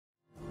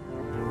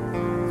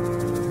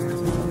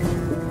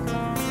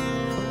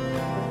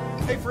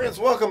Hey friends,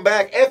 welcome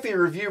back. FE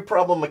Review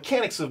Problem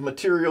Mechanics of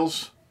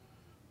Materials.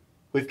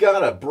 We've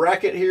got a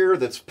bracket here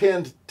that's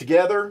pinned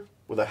together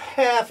with a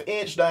 1/2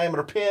 inch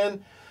diameter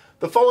pin.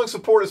 The following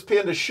support is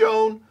pinned as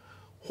shown.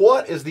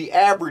 What is the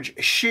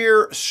average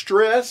shear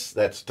stress?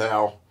 That's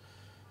tau.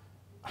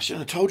 I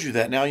shouldn't have told you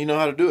that. Now you know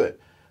how to do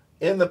it.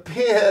 In the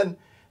pin,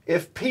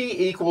 if P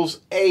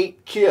equals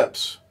 8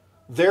 kips.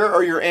 There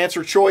are your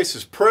answer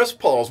choices. Press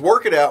pause,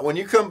 work it out. When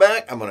you come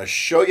back, I'm going to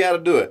show you how to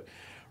do it.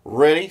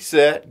 Ready,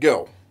 set,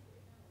 go.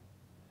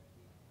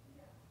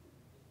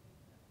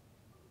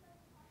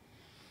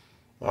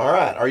 All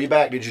right, are you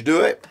back? Did you do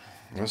it?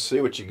 Let's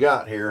see what you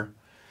got here.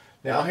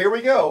 Now here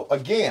we go.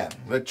 Again,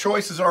 the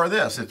choices are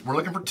this. We're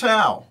looking for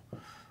tau.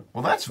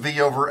 Well, that's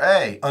V over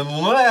A,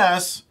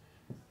 unless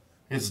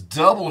it's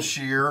double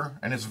shear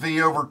and it's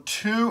V over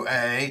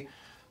 2A.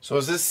 So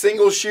is this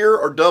single shear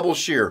or double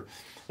shear?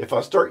 If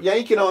I start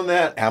yanking on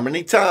that, how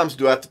many times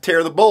do I have to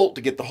tear the bolt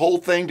to get the whole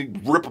thing to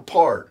rip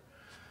apart?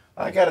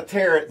 I got to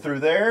tear it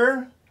through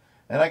there,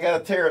 and I got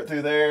to tear it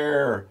through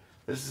there.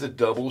 This is a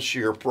double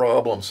shear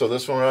problem. So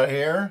this one right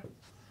here,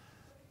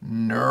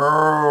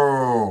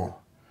 no.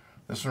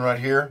 This one right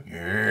here,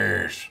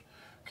 yes.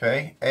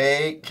 Okay,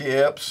 8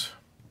 kips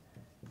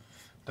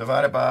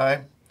divided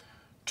by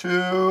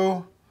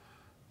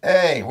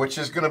 2A, which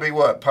is going to be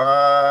what?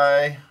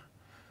 Pi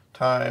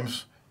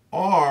times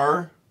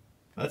R.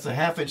 That's a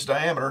 1/2 inch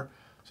diameter.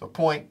 So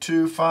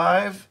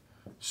 0.25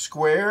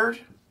 squared.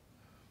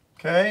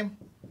 Okay.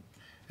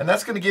 And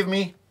that's going to give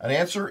me an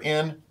answer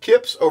in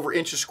kips over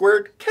inches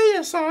squared,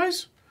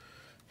 KSIs.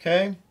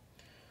 Okay.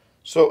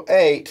 So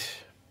 8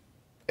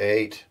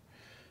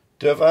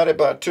 divided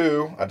by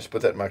 2, I just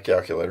put that in my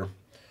calculator,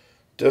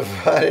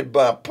 divided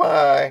by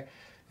pi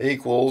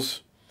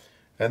equals,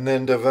 and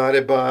then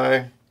divided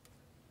by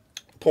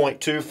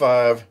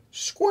 0.25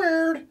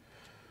 squared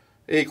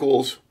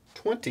equals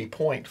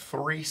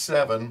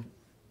 20.37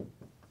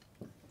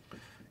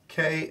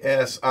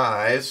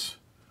 KSIs.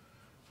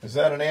 Is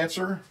that an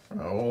answer?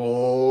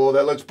 Oh,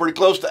 that looks pretty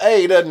close to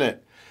A, doesn't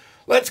it?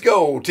 Let's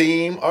go,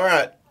 team. All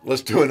right,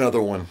 let's do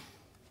another one.